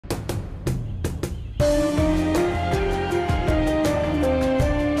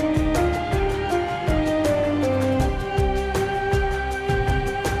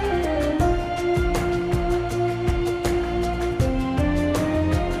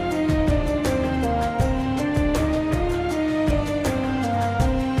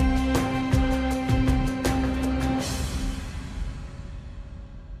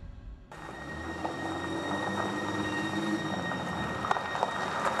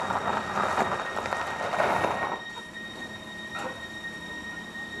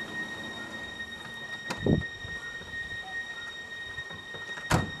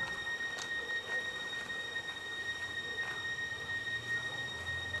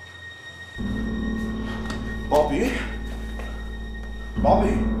Papi?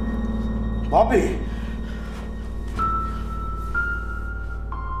 Papi? Papi?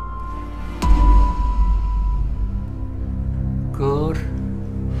 Gor.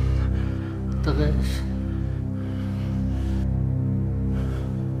 Tăgăs.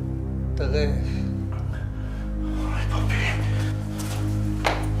 Tăgăs. Ai, papi.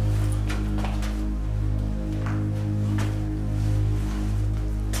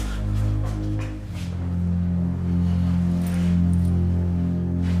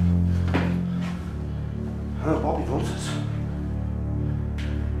 Papi, ոնց ես։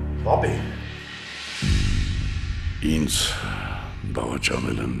 Papi։ Ինձ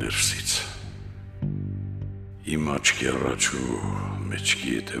բավաճանել են ներսից։ Իմ աչքի առաջ ու մեջքի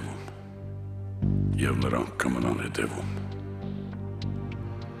հետևում և նրանք կմնան հետևում։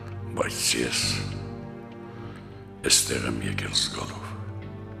 Բայց ես էստեղ եմ եկել զգալով,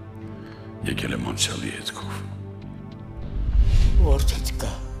 եկել եմ անցյալի հետքով։ Որդիդ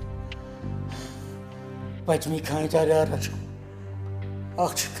կա։ Բայց մի քանի տարի առաջ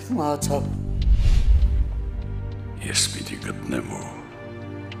աղջիկը մահացավ։ Ես պիտի գտնեմ ու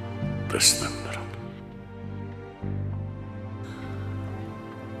տեսնեմ նրան։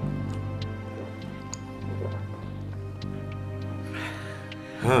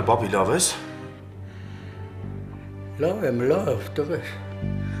 Papi, լավ ես։ Լավ եմ, լավ, տղեր։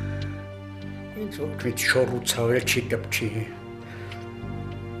 Ինձ ոքնից շոր ու ցավել չի կպչի։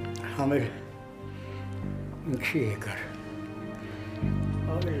 Համել ինչի եկար։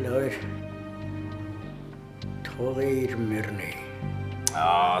 Ավելի լավ էր թողեիր մեռնեի։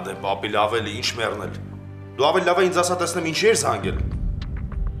 Դե papi, լավ էլի, ինչ մեռնել։ Դու ավելի լավ է ինձ ասա տեսնեմ ինչի ես հանգել։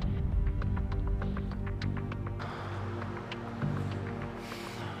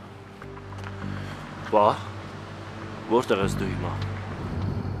 Բա, որտեղ ես դու հիմա։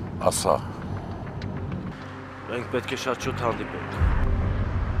 Ասա։ Մենք պետք է շատ շուտ հանդիպենք։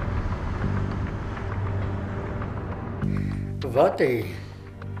 Վատ էի։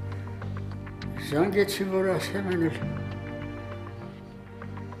 Զանգեցի, որ ասեմ էնել։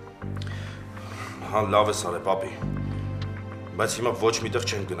 Լավ ես արել, papi։ Բայց հիմա ոչ միտեղ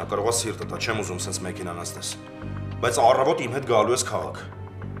չենք գնա, կարող է սիրտը տա, չեմ ուզում սենց մեքենան ասնես։ Բայց առավոտ իմ հետ գալու ես քաղաք։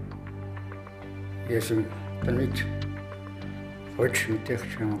 Ես իմ տնից ոչ միտեղ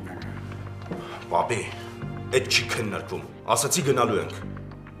չեմ գնա։ Papi, այդ չի քննարկվում, ասացի գնալու ենք։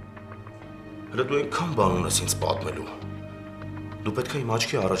 Հələ դու այնքան բան ունես ինձ պատմելու։ Դու պետք է իմ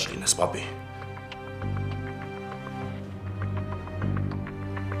աչքի առաջ լինես, papi։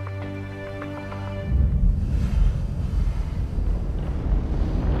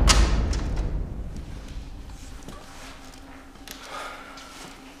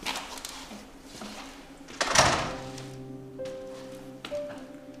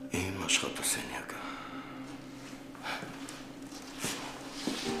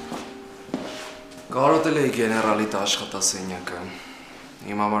 Կարոտել էի գեներալիտ աշխատասենյակը,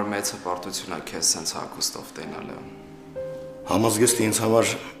 իմ համար մեծ հպարտություն է քեզ սենց հագուստով տենալը։ Համազգեստի ինձ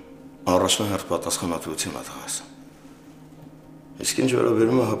համար առաջնա հերթ պատասխանատվություն է տղաս։ Իսկ ինչ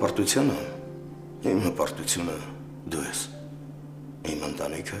վերաբերում է հպարտությանը, իմ հպարտությունը դու ես, իմ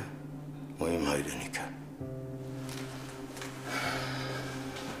ընտանիքը ու իմ հայրենիքը։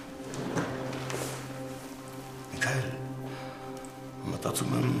 Միքայել,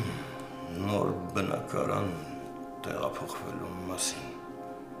 մտածում եմ նոր բնակարան տեղափոխվելու մասին։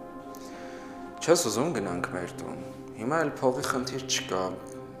 Չես ուզում գնանք մեր տուն, հիմա էլ փողի խնդիր չկա,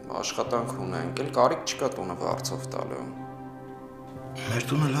 աշխատանք ունենք, էլ կարիք չկա տունը վարձով տալու։ Մեր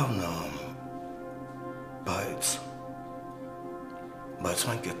տունը լավն է, բայց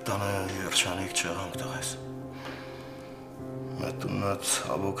մենք այդ տանը երջանիկ չեղանք տղես։ Մեր տունը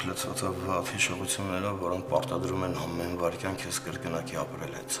ցավոք լցված վատ հիշողություններով, որոնք պարտադրում են ամեն վայրկյան քեզ կրկնակի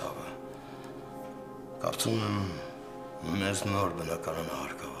ապրել այդ ցավը։ Կարծում եմ, մեզ նոր բնակարանը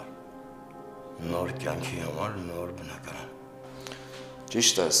հարկավոր, նոր կյանքի համար նոր բնակարան։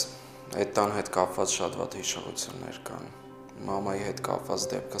 Ճիշտ ես, այդ տան հետ կապված շատ վատ հիշողություններ կան, մամայի հետ կապված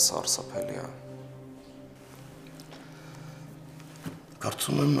դեպքը սարսափելի է։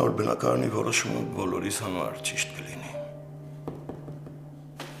 Կարծում եմ նոր բնակարանի որոշումը բոլորիս համար ճիշտ կլինի։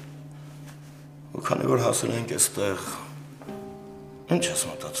 Ու քանի որ հասել ենք այստեղ, ինչ ես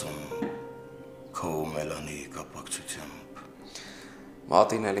մտածում քո ու Մելանի կապակցությամբ։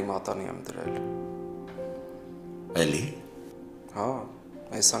 Մատին էլի մատանի եմ դրել։ Էլի։ Հա,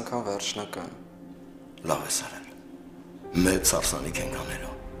 այս անգամ վերջնական։ Լավ ես արել։ Մեծ արսանիք ենք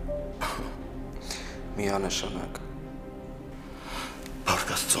անելու։ Միանշանակ։ Փառք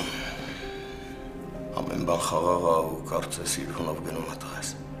Աստծուն։ Ամեն բան խաղաղ է ու կարծես իր հունով գնում է տղես։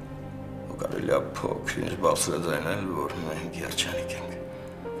 Ու կարելի է կարելի է փոքր-ինչ բարձրաձայնել, որ մենք երջանիկ ենք։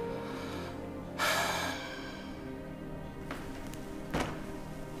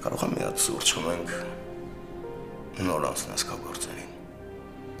 Կարող եմ մի հատ սուրճ խմենք, նոր անցնես քո գործերին։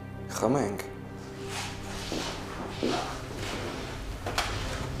 Խմենք։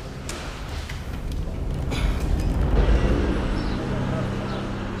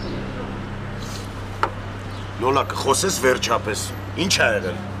 Լոլա, կխոսես վերջապես, ինչ ա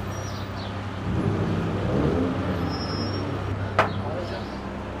եղել։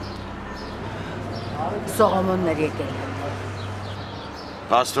 Սողոմոններ եկել։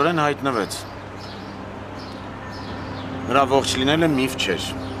 Պաստորեն հայտնվեց։ Նրա ողջ լինելը միֆ չէր։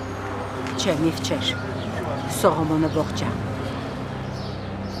 Չէ, միֆ չէր։ Սողոմոնը ողջ է։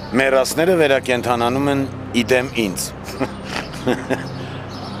 Մեռածները վերակենդանանում են իդեմ ինձ։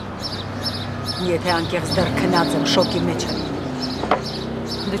 Եթե անկեղծ դեռ քնած եմ, շոկի մեջ եմ։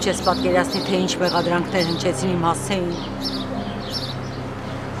 Դու չես պատկերացնի, թե ինչ մեղադրանքներ հնչեցին իմ հասցեին։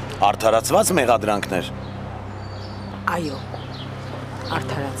 Արդարացված մեղադրանքներ։ Այո,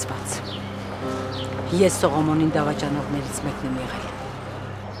 արդարացված։ Ես Սողոմոնին դավաճանողներից մեկն եմ եղել։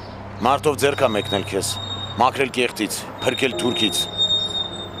 Մարդով ձեռք ա մեկնել քեզ, մաքրել կեղտից, փրկել թուրքից։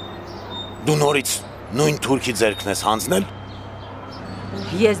 Դու նորից նույն թուրքի ձեռքն ես հանձնել։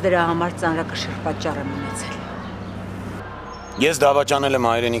 Ես դրա համար ծանրակշիռ պատճառ եմ ունեցել։ Ես դավաճանել եմ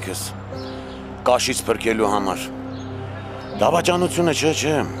հայրենիքս, կաշից փրկելու համար։ Դավաճանությունը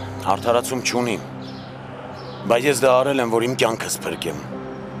չէ, արդարացում չունի։ Բայց ես դա արել եմ, որ իմ կյանքս փրկեմ։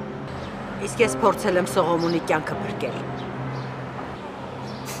 Իսկ ես փորձել եմ Սողոմոնի կյանքը փրկել։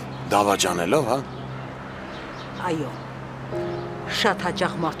 Դավաճանելով, հա։ Այո, շատ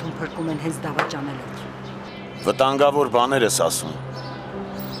հաճախ մարդուն փրկում են հենց դավաճանելով։ Վտանգավոր բաներ ես ասում։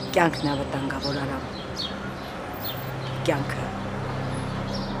 Կյանքն է վտանգավոր Արամ։ Կյանքը։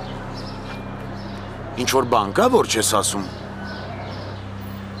 Ինչ-որ բան կա, որ չես ասում։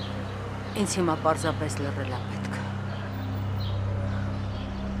 Ինձ հիմա պարզապես լռել է պետք։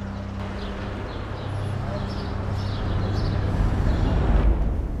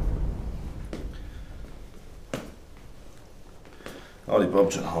 Արի, պապ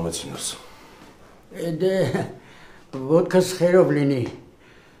ջան, համեցինս։ Դե, ոտքս խերով լինի,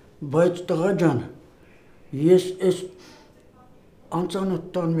 բայց տղա ջան, ես այս անծանոթ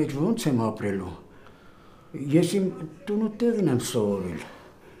տան մեջ ոնց եմ ապրելու։ Ես իմ տունու տեղն եմ սովորել։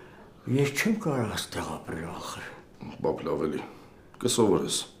 Ես չեմ կարող այստեղ ապրել ախր։ Պապ, լավ էլի,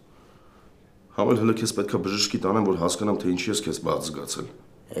 կսովորես։ Համել հլը քեզ պետքա բժշկի տանեմ, որ հասկանամ, թե ինչի ես քեզ բաց զգացել։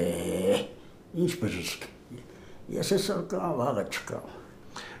 Ինչ բժիշկ։ Ես այսօր կամ վաղը չկամ։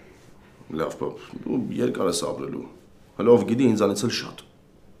 Լավ, պապ, դու երկար ես ապրելու։ Հլը ով գիտի ինձանից էլ շատ։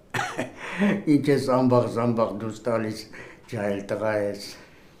 Ինչ ես ամբաղ դուրս տալիս, ջահել տղա ես։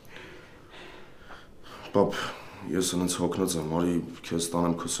 Պապ, ես հենց հոգնած եմ, արի քեզ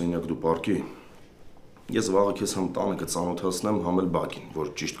տանեմ քո սենյակ դու պարկի։ Ես վաղը քեզ համ տանը կծանոթացնեմ, համ էլ բակին,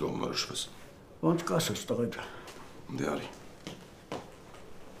 որ ճիշտ կողմնորոշվես։ Ոնց կասես տղա ջան։ Դե արի։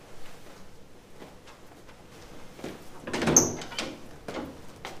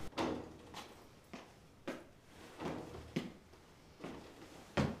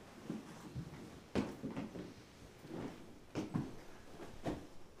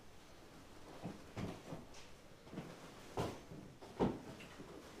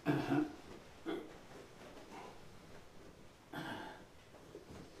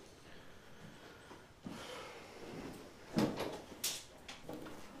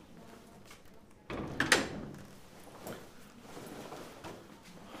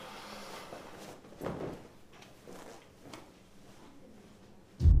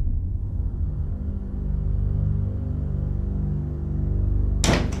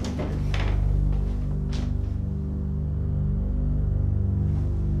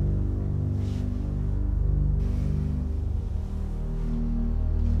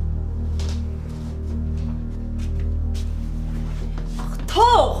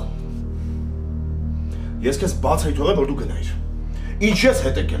 Ես քեզ բաց էի թողել, որ դու գնայիր։ Ինչ ես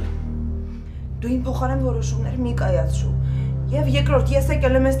հետ եկել։ Դու իմ փոխարեն որոշումներ մի կայացրու։ Եվ երկրորդ, ես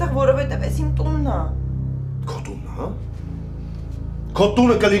եկել եմ այստեղ, որովհետև էս իմ տունն է։ Քո տունն, հա։ Քո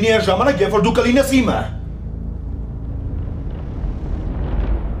տունը կլինի այն ժամանակ, երբ որ դու կլինես իմը։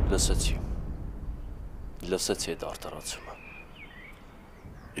 Լսեցի այդ արտարացումը։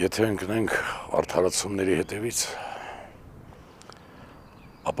 Եթե ընկնենք արդարացումների հետևից,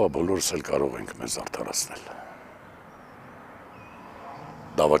 ապա բոլորս էլ կարող ենք մեզ արդարացնել։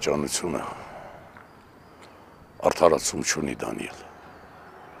 Դավաճանությունը արդարացում չունի, Դանիել։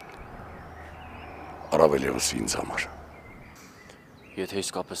 Առավել ևս ինձ համար։ Եթե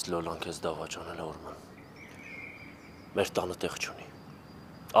իսկապես Լոլան քեզ դավաճանել է Օրման, մեր տանը տեղ չունի,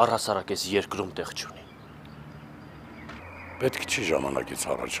 առհասարակ ես երկրում տեղ չունի։ Պետք չի ժամանակից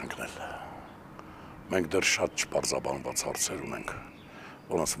առաջ ընկնել։ Մենք դեռ շատ չպարզաբանված հարցեր ունենք,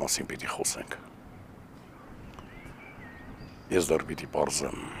 որոնց մասին պիտի խոսենք։ Ես դեռ պիտի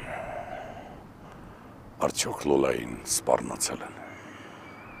պարզեմ, արդյոք Լոլային սպառնացել են։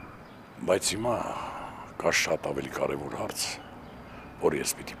 Բայց հիմա կա շատ ավելի կարևոր հարց, որ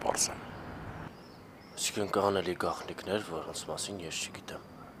ես պիտի պարզեմ։ Այսինքն կան էլի գաղտնիքներ, որոնց մասին ես չգիտեմ։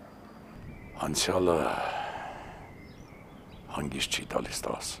 Անցյալը հանգիստ չի տալիս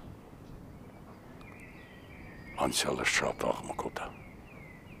տղաս։ Անցյալը շատ աղմկոտ է։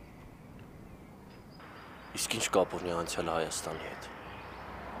 Իսկ ինչ կապ ունի անցյալը Հայաստանի հետ։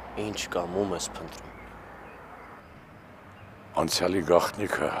 Ինչ կամ ում ես փնտրում։ Անցյալի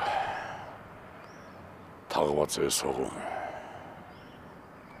գաղտնիքը թաղված է այս հողում։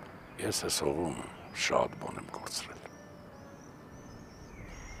 Ես այս հողում շատ բան եմ կորցրել։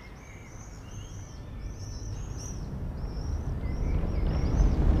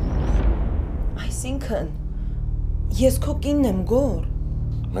 Այսինքն, ես քո կինն եմ, Գոր։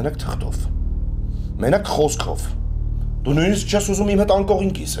 Մենակ թղթով, մենակ խոսքով։ Դու նույնիսկ չես ուզում իմ հետ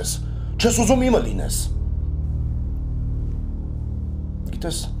անկողին կիսես, չես ուզում իմը լինես։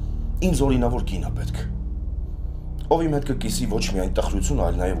 Գիտես, ինձ օրինավոր կին է պետք, ով իմ հետ կկիսի ոչ միայն տխրությունը,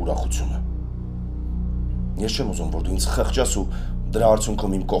 այլ նաև ուրախությունը։ Ես չեմ ուզում, որ դու ինձ խղճաս ու դրա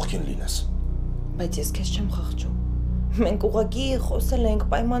արդյունքում իմ կողքին լինես։ Բայց ես քեզ չեմ խղճում։ Մենք ուղղակի խոսել ենք,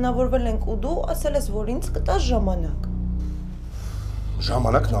 պայմանավորվել ենք ու դու ասել ես, որ ինձ կտաս ժամանակ։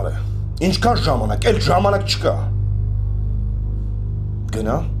 Ժամանակն արե։ Ինչքան ժամանակ, էլ ժամանակ չկա։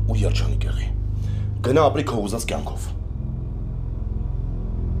 Գնա ու երջանիկ եղի։ Գնա ապրի քո ուզած կյանքով։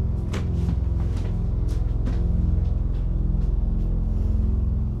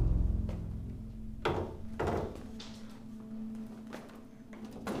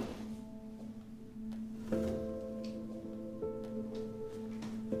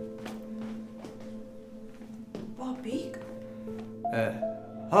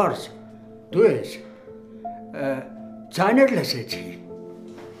 Հարս, դու ես, ձայներ լսեցի։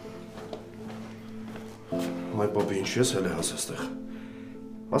 Մայ պապի ինչ ես հել է հաս էստեղ։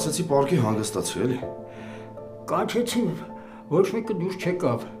 Ասացի պարկի հանգստացի էլի։ Կանչեցի, ոչ մեկը դուրս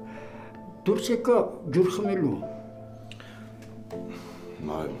չեկավ, դուրս եկա ջուր խմելու։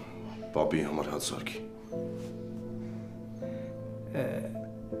 Մայ պապի համար հաց սարքի։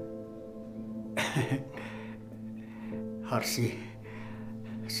 Հարսի,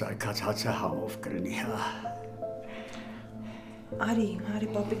 սարքած հացը համով կլնի, հա։ Արի,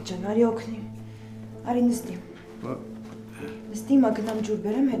 պապիկ ջան, արի օգնի։ Արի նստի։ Նստի, հիմա գնամ ջուր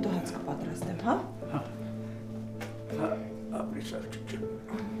բերեմ, հետո հաց կպատրաստեմ, հա։ Հա, ապրի սարքիչ։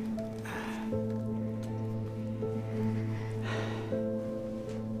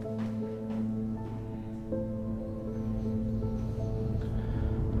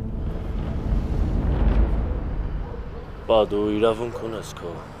 Բա դու իրավունք ունես քո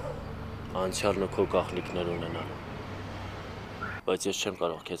անցյալն ու քո գաղտնիքներ ունենալ, բայց ես չեմ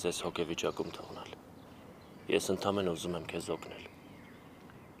կարող քեզ այս հոգեվիճակում թողնել։ Ես ընդամենը ուզում եմ քեզ օգնել։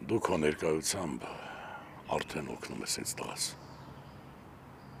 Դու քո ներկայությամբ արդեն օգնում ես ինձ տղաս։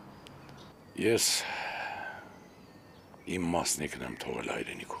 Ես իմ մասնիկն եմ թողել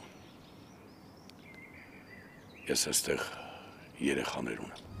հայրենիքում։ Ես այստեղ երեխաներ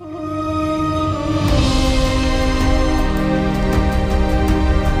ունեմ։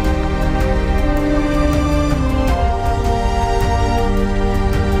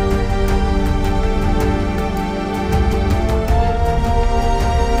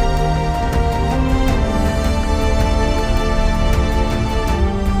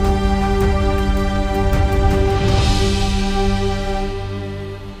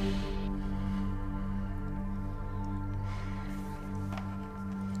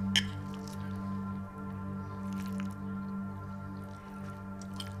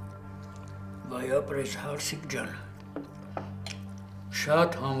 Ապրես Հարսիկ ջան,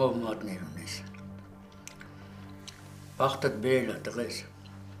 շատ համով մատներ ունես, բախտդ բերել է տղես։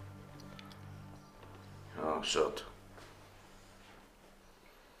 Հա, շատ։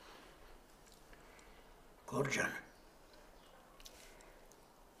 Գոր ջան,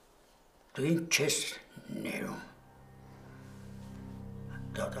 դու ինձ չես ներում,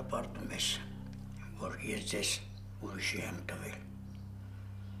 դատապարտում ես, որ ես ձեզ ուրիշի եմ տվել։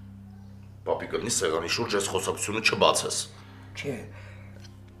 Պապի կլնի սեղանի շուրջ այս խոսակցությունը չբացես։ Չէ,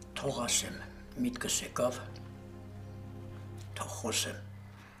 թող ասեմ, միտքս եկավ, թող խոսեմ։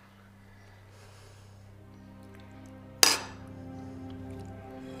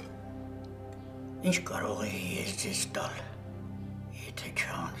 Ինչ կարող էի ես ձեզ տալ, եթե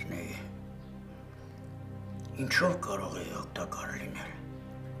չհանձնեի։ Ինչով կարող էի օգտակար լինել։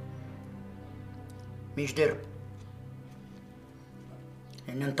 Մինչդեռ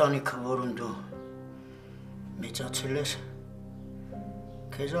այն ընտանիքը, որում դու մեծացել ես,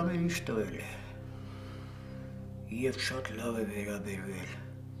 քեզ ամեն ինչ տվել է և շատ լավ է վերաբերվել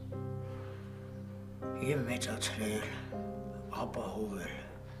և մեծացրել, ապահովել։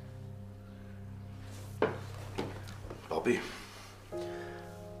 Պապի,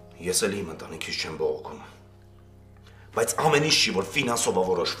 ես էլ իմ ընտանիքից չեմ բողոքում, բայց ամեն ինչ չի, որ ֆինանսով է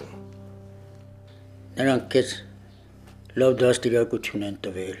որոշվում։ Նրանք քեզ լավ դաստիարակություն են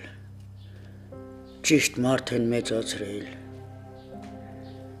տվել, ճիշտ մարդ են մեծացրել։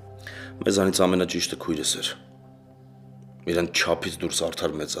 Մեզանից ամենաճիշտը քույրս էր։ Իրեն չափից դուրս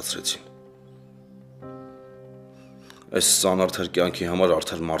արդար մեծացրեցին։ Այս սանարդար կյանքի համար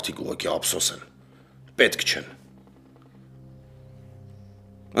արդար մարդիկ ուղղակի ափսոս են, պետք չեն։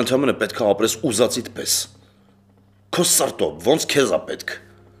 Ընդհանրապես պետք է ապրես ուզածիդ պես։ Քո սրտով, ոնց քեզ է պետք։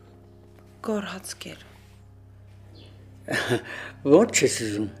 Գոռացկեր։ Ոնց ես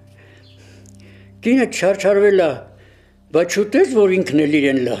ուզում։ Կինը չարչարվել է, բայց չուտես, որ ինքն էլ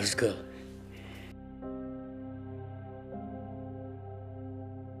իրեն լավ զգա։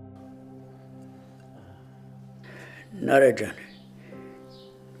 Նարե ջան,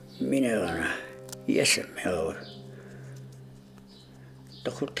 մի նեղանա, ես եմ մեղավոր։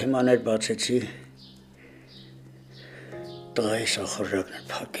 Տխուր թեմաներ բացեցի, տղայիս ախորժակն էլ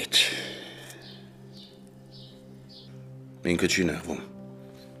փակեցի։ Ինքը չի նեղվում,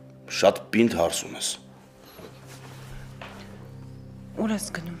 շատ պինդ հարսում ես։ Ուր ես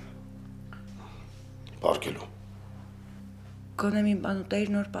գնում։ Պարկելու։ Գոնե մի բան ուտեիր,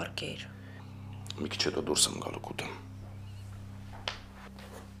 նոր պարկեիր։ Մի քիչ հետո դուրս եմ գալու կուտեմ։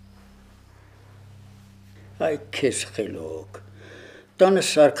 Այ քեզ խելոք, տանը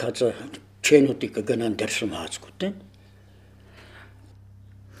սարքածը չեն ուտի կգնան դրսում հաց կուտեն։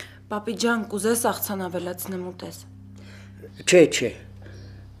 Պապի ջան, կուզես աղցան ավելացնեմ ուտես։ Չէ,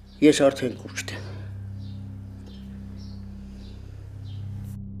 ես արդեն կուշտ եմ։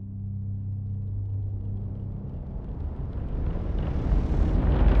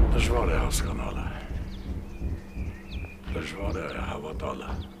 Դժվար է հասկանալը, դժվար է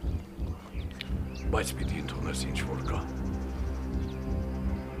հավատալը, բայց պիտի ընդունես ինչ որ կա։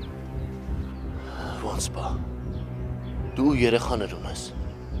 Ոնց բա, դու երեխաներ ունես,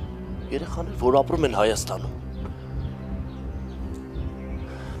 երեխաներ, որ ապրում են Հայաստանում։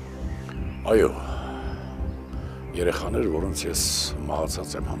 Այո, երեխաներ, որոնց ես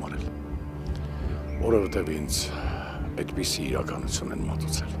մահացած եմ համարել, որովհետև ինձ այդպիսի իրականություն են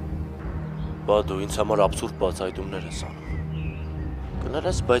մատուցել։ Բա դու ինձ համար աբսուրդ բացահայտումներ ես անում։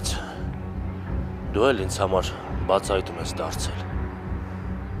 Կներես, բայց դու էլ ինձ համար բացահայտում ես դարձել,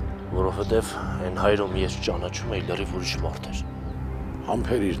 որովհետև այն հայրում ես ճանաչում էի լրիվ ուրիշ մարդ էր։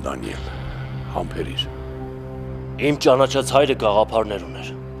 Համբերիր, Դանիել, համբերիր։ Իմ ճանաչած հայրը գաղափարներ ուներ։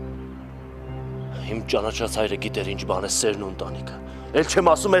 Իմ ճանաչած հայրը գիտեր ինչ բան է սերն ու ընտանիքը։ Էլ չեմ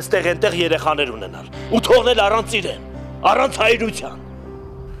ասում այստեղ այնտեղ երեխաներ ունենալ ու թողնել առանց իրեն, առանց հայրության։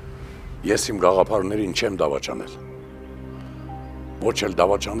 Ես իմ գաղափարներին չեմ դավաճանել։ Ոչ էլ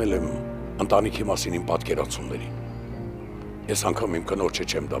դավաճանել եմ ընտանիքի մասին իմ պատկերացումներին։ Ես անգամ իմ կնոջը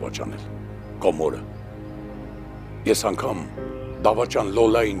չեմ դավաճանել, կոմորը։ Ես անգամ դավաճան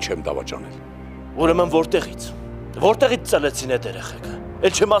Լոլային չեմ դավաճանել։ Ուրեմն որտեղից ծլեցին այդ երեխեքը։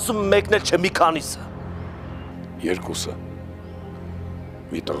 Էլ չեմ ասում մեկն էլ չէ, մի քանիսը։ Երկուսը։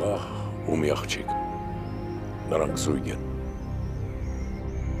 Մի տղա ու մի աղջիկ։ Նրանք զույգ են։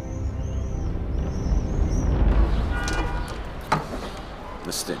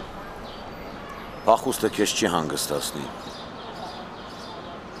 Նստեն, պախուստը քեզ չի հանգստացնի,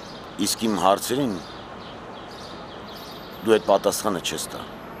 իսկ իմ հարցերին դու այդ պատասխանը չես տա։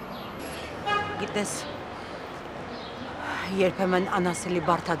 Գիտես, երբեմն անասելի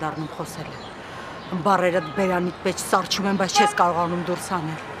բարդ է դառնում խոսելը, բառերդ բերանիդ մեջ սառչում են, բայց չես կարողանում դուրս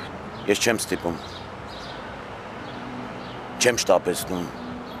անել։ Ես չեմ ստիպում, չեմ շտապեցնում,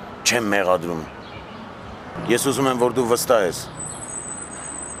 չեմ մեղադրում, ես ուզում եմ, որ դու վստահ ես,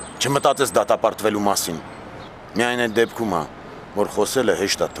 չմտածես դատապարտվելու մասին, միայն այդ դեպքում է, որ խոսելը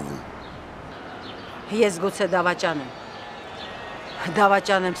հեշտ է թվում։ Ես գուցե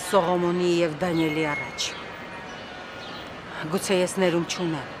դավաճան եմ Սողոմոնի և Դանիելի առաջ, գուցե ես ներում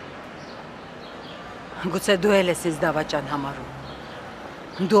չունեմ, գուցե դու էլ ես ինձ դավաճան համարում,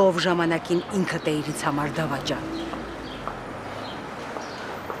 դու ով ժամանակին ինքդ էիր ինձ համար դավաճան,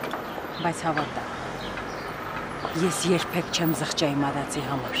 բայց հավատա, ես երբեք չեմ զղջա իմ արածի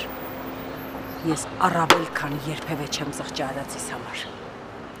համար, Ես առավել քան երբևէ չեմ զղջարածիս համար։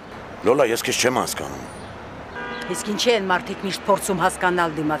 Լոլա, ես քեզ չեմ հասկանում։ Իսկ ինչի են մարդիկ միշտ փորձում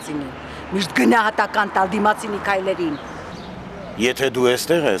հասկանալ դիմացինին, միշտ գնահատական տալ դիմացինի քայլերին։ Եթե դու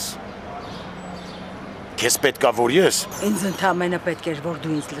էստեղ ես, քեզ պետքա որ ես։ Ինձ ընդամենը պետք էր, որ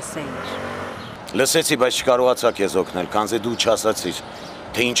դու ինձ լսեիր։ Լսեցի, բայց չկարողացա քեզ օգնել, քանզի դու չասացիր,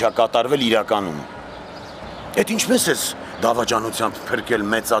 թե ինչա կատարվել իրականում։ Էդ ինչպես ես դավաճանությամբ փրկել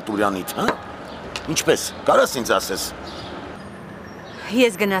մեծատուրյանիդ, հա? Ինչպես, կարաս ինձ ասես։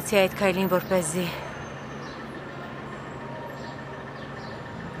 Ես գնացի այդ քայլին, որպեսզի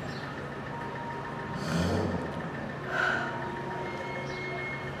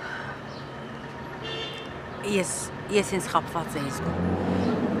Ես ինձ խաբված էի զգում։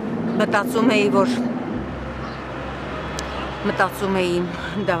 Մտածում էի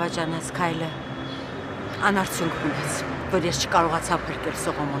դավաճանած քայլը անարդյունք մնաց, որ ես չկարողացա փրկել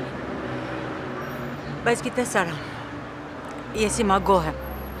Սողոմոնին։ Բայց գիտես Արամ, ես հիմա գոհ եմ,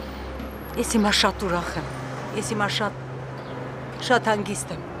 ես հիմա շատ ուրախ եմ, ես հիմա շատ հանգիստ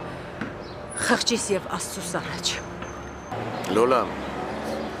եմ, խղճիս և Աստծուս առաջ։ Լոլա,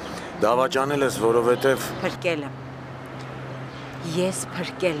 դավաճանել ես, որովհետև… Փրկել եմ, ես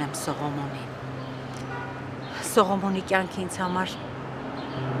փրկել եմ Սողոմոնին։ Սողոմոնի կյանքը ինձ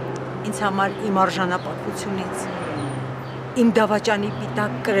համար իմ արժանապատվությունից, իմ դավաճանի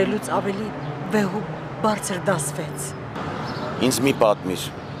պիտակ կրելուց ավելի վեհ ու բարձր դասվեց։ Ինձ մի պատմիր,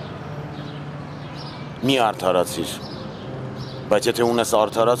 մի արդարացիր, բայց եթե ունես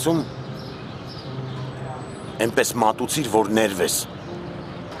արդարացում, այնպես մատուցիր, որ ներվես։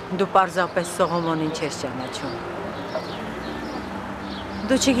 Դու պարզապես Սողոմոնին չես ճանաչում։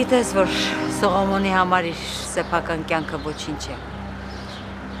 Դու չգիտես, որ Սողոմոնի համար իր սեփական կյանքը ոչինչ է։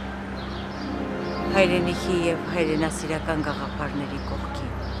 Հայրենիքի և հայրենասիրական գաղափարների կողքին։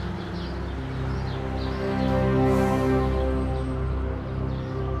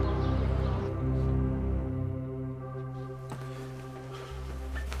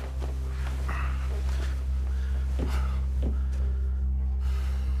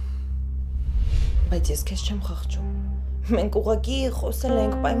 Բայց ես քեզ չեմ խղճում։ Մենք ուղղակի խոսել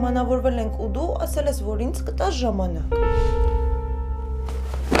ենք, պայմանավորվել ենք ու դու ասել ես, որ ինձ կտաս ժամանակ։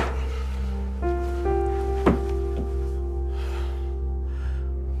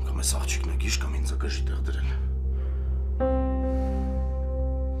 Կամ ես աղջիկն է գիշ կամ ինձ գժի տեղ դրել։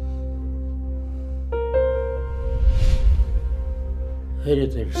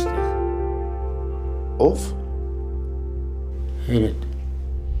 Հերետ էր ստեղ։ Ով։ Հերետ։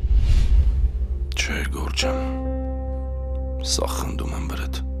 Չէ, Գորջան, սա խնդում եմ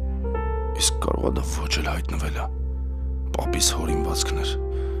վրդ, իսկ կարողա դա ոչ էլ հայտնվելա, պապիս հորինվածքն էր,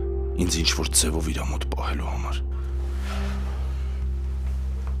 ինձ ինչ-որ ձևով իրա մոտ պահելու համար։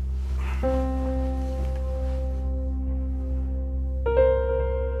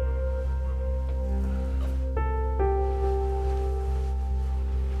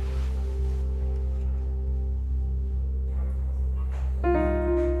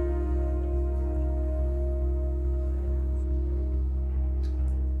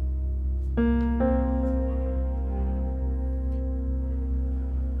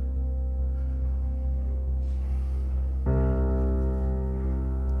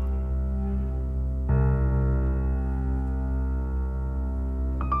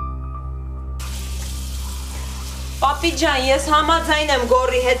 Պապի ջան, ես համաձայն եմ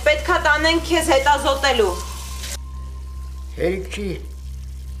Գոռի հետ, պետքա տանենք քեզ հետազոտելու։ Հերիք չի,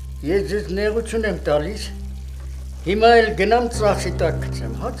 ես ձեզ նեղություն եմ տալիս, հիմա էլ գնամ ծախսի տակ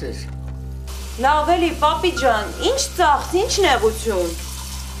գցեմ, հա ձեզ։ Լավ էլի, պապի ջան, ինչ ծախս, ինչ նեղություն։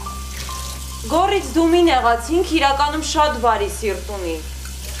 Գոռից դու մի նեղացինք, իրականում շատ բարի սիրտ ունի։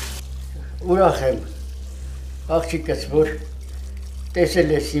 Ուրախ եմ, աղջիկս, որ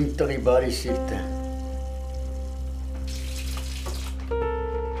տեսել ես իմ տղի բարի սիրտը։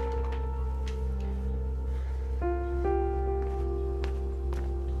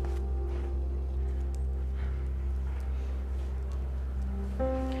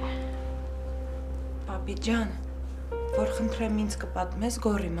 Պապի ջան, որ խնդրեմ ինձ կպատմես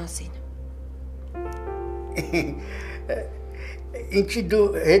Գոռի մասին։ Ինչի դու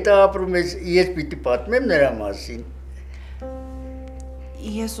հետը ապրում ես, ես պիտի պատմեմ նրա մասին։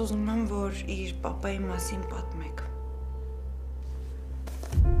 Ես ուզում եմ, որ իր պապայի մասին պատմեք։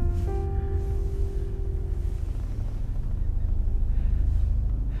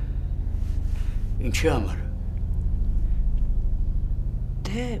 Ինչի համար։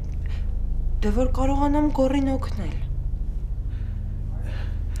 Դե որ կարողանամ Գոռին օգնել։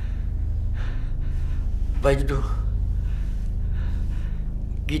 Բայց դու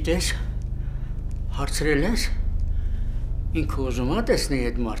գիտես, Հարցրել ես, ինքը ուզում է տեսնի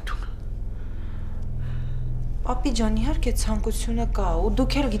այդ մարդուն։ Պապի ջան, իհարկե ցանկությունը կա, ու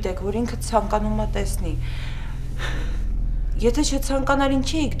դուք էլ գիտեք, որ ինքը ցանկանում է տեսնի։ Եթե չցանկանար,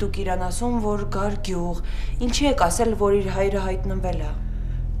 ինչի եք դուք իրան ասում, որ գար գյուղ, ինչի եք ասել, որ իր հայրը հայտնվել է։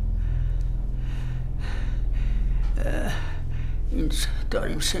 Ինձ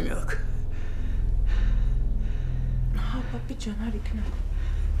տարիմ սենյակ։ Հա, պապի ջան, հարիկն է։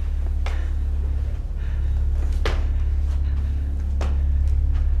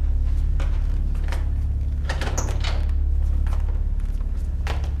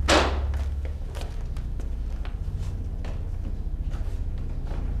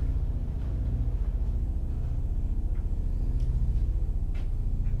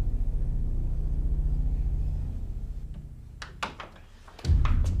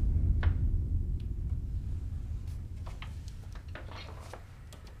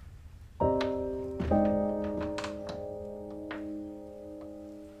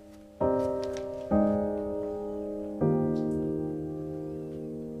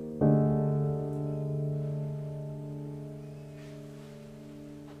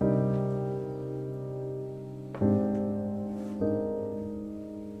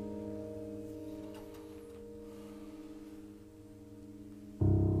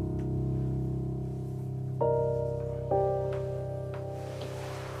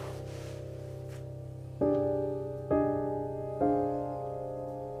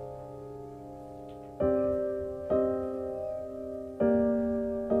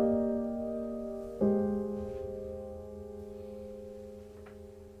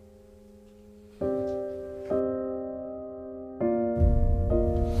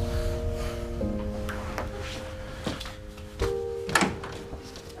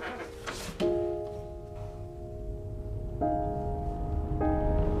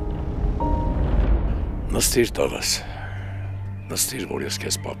 Նստիր տղաս, նստիր, որ ես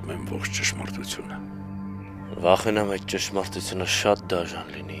քեզ պատմեմ ողջ ճշմարտությունը։ Վախենամ այդ ճշմարտությունը շատ դաժան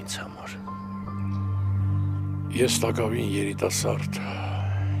լինի ինձ համար։ Ես տակավին երիտասարդ,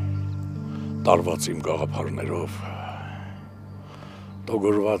 տարված իմ գաղափարներով,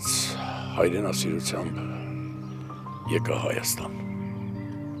 տոգորված հայրենասիրությամբ եկա Հայաստան։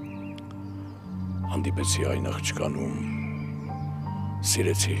 Հանդիպեցի այն աղջկանում,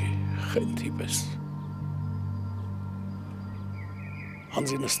 սիրեցի խենթի պես։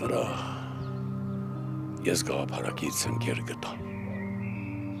 Հանձինս նրա ես գաղափարակից ընկեր գտա։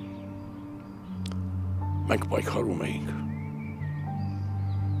 Մենք պայքարում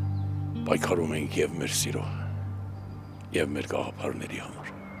էինք և մեր սիրո, և մեր գաղափարների համար։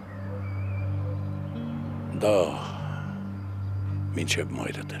 Դա մինչև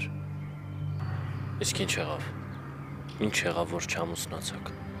մայրդ էր։ Իսկ ինչ եղավ, որ չամուսնացաք։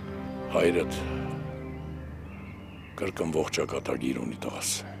 Հայրդ կրկնվող ճակատագիր ունի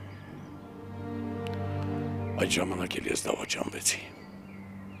տղաս։ Այդ ժամանակ էլ ես դավաճանվեցի։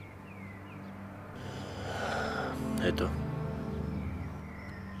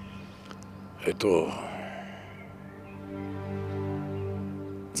 Հետո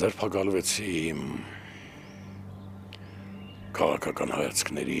ձերբակալվեցի իմ քաղաքական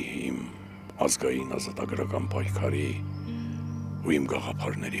հայացքների, իմ ազգային ազատագրական պայքարի ու իմ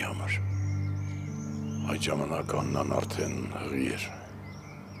գաղափարների համար։ Այդ ժամանակ Աննան արդեն հղի էր։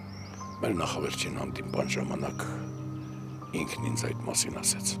 Մեր նախավերջին հանդիպան ժամանակ ինքն ինձ այդ մասին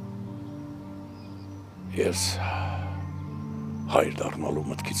ասեց։ Ես հայր դառնալու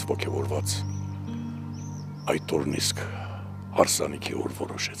մտքից ոգևորված այդ օրն իսկ հարսանիքի օր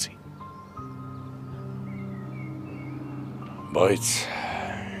որոշեցի։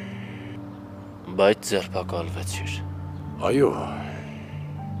 Բայց ձերբակալվեցիր։ Այո,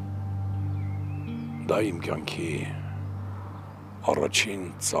 դա իմ կյանքի առաջին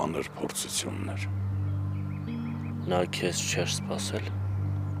ծանր փորձությունն էր։ Նա քեզ չէր սպասել։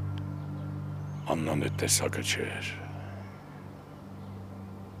 Աննան այդ տեսակը չէր։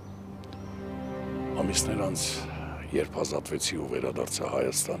 Ամիսներ անց, երբ ազատվեցի ու վերադարձա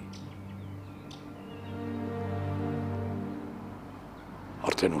Հայաստան,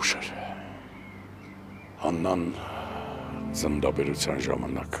 արդեն ուշ էր։ Աննան ծննդաբերության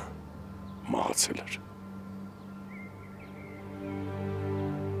ժամանակ մահացել էր։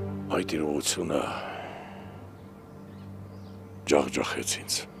 Այդ իրողությունը ջախջախեց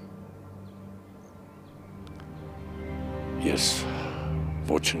ինձ։ Ես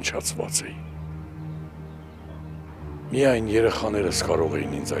ոչնչացված էի։ Միայն երեխաներս կարող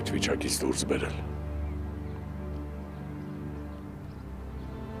էին ինձ այդ վիճակից դուրս բերել։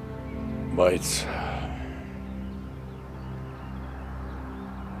 Բայց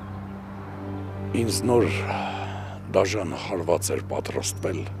Ինձ նոր դաժան հարված էր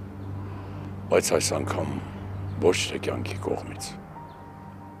պատրաստվել, բայց այս անգամ ոչ թե կյանքի կողմից,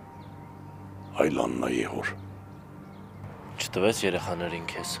 այլ Աննայի հոր։ Չտվեց երեխաներին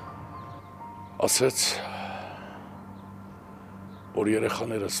քեզ։ Ասեց, որ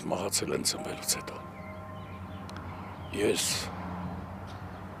երեխաներս մահացել են ծնվելուց հետո։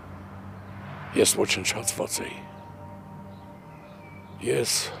 Ես ոչնչացված էի։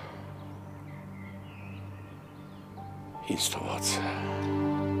 Ես ինձ թվաց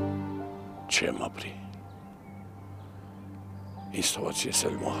չեմ ապրի։ Ինձ թվաց ես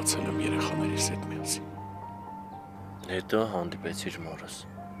էլ մահացել եմ երեխաներիս հետ միասին։ Հետո հանդիպեցիր մորս։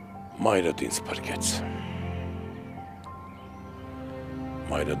 Մայրդ ինձ փրկեց։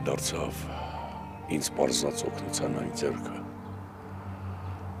 Մայրդ դարձավ ինձ պարզած օգնության այն ձեռքը,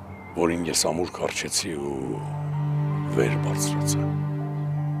 որին ես ամուր կարճեցի ու վեր բարձրացա։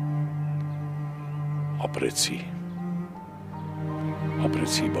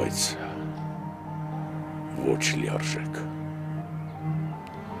 Ապրեցի, բայց ոչ լիարժեք։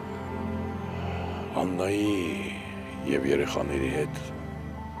 Աննայի և երեխաների հետ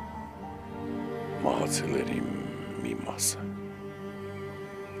մահացել էր իմ մի մասը։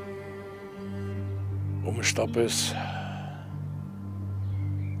 Ու մշտապես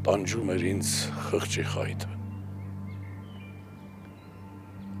տանջում էր ինձ խղճի խայթը։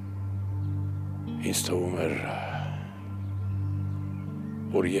 Ինձ թվում էր,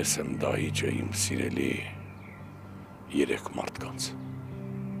 որ ես եմ դահիճը իմ սիրելի 3 մարդկանց։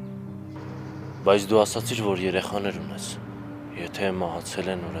 Բայց դու ասացիր, որ երեխաներ ունես։ Եթե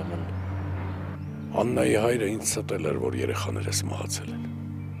մահացել են, ուրեմն… Աննայի հայրը ինձ ստել էր, որ երեխաներս մահացել են։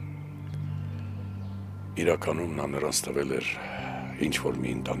 Իրականում նա նրանց տվել էր ինչ-որ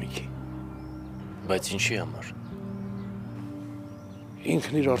մի ընտանիքի։ Բայց ինչի համար։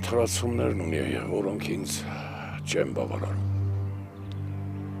 Ինքն իր արդարացումներն ունի, որոնք ինձ չեմ բավարարում։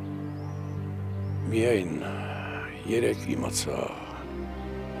 Միայն 3 իմացա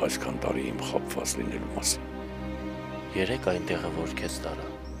այսքան տարի իմ խաբված լինելու մասին։ 3 այնտեղը, որ քեզ տարա։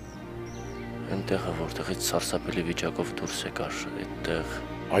 Այնտեղը, որտեղից սարսափելի վիճակով դուրս եկար, այդտեղ…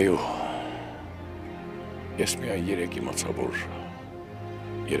 Այո, ես միայն 3 իմացա, որ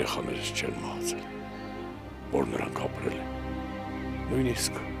երեխաներս չեն մահացել, որ նրանք ապրել են,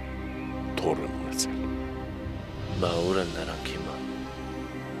 նույնիսկ թոռ են ունեցել։ Բա ուր են նրանք հիմա։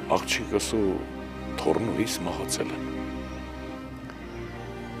 Աղջիկս ու թոռնուհիս մահացել են։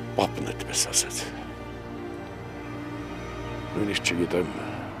 Պապն այդպես ասեց։ Նույնիսկ չգիտեմ,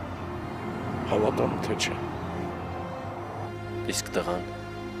 հավատամ թե չէ։ Իսկ տղան։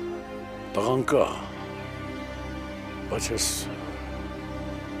 Տղան կա, բայց ես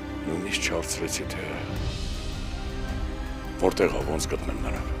նույնիսկ չհարցրեցի, թե որտեղ ոնց գտնեմ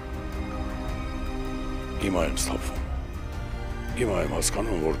նրան։ Հիմա եմ սթափվում։ Հիմա եմ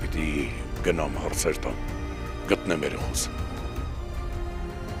հասկանում, որ պիտի գնամ հարցեր տամ, գտնեմ երեխուս։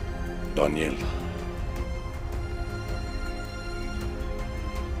 Դանիել,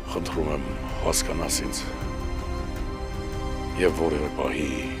 խնդրում եմ հասկանաս ինձ և որևէ պահի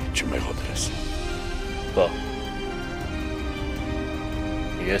չմեղադրես։ Բա,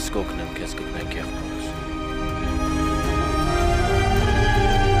 ես կօգնեմ քեզ գտնել եղբորս։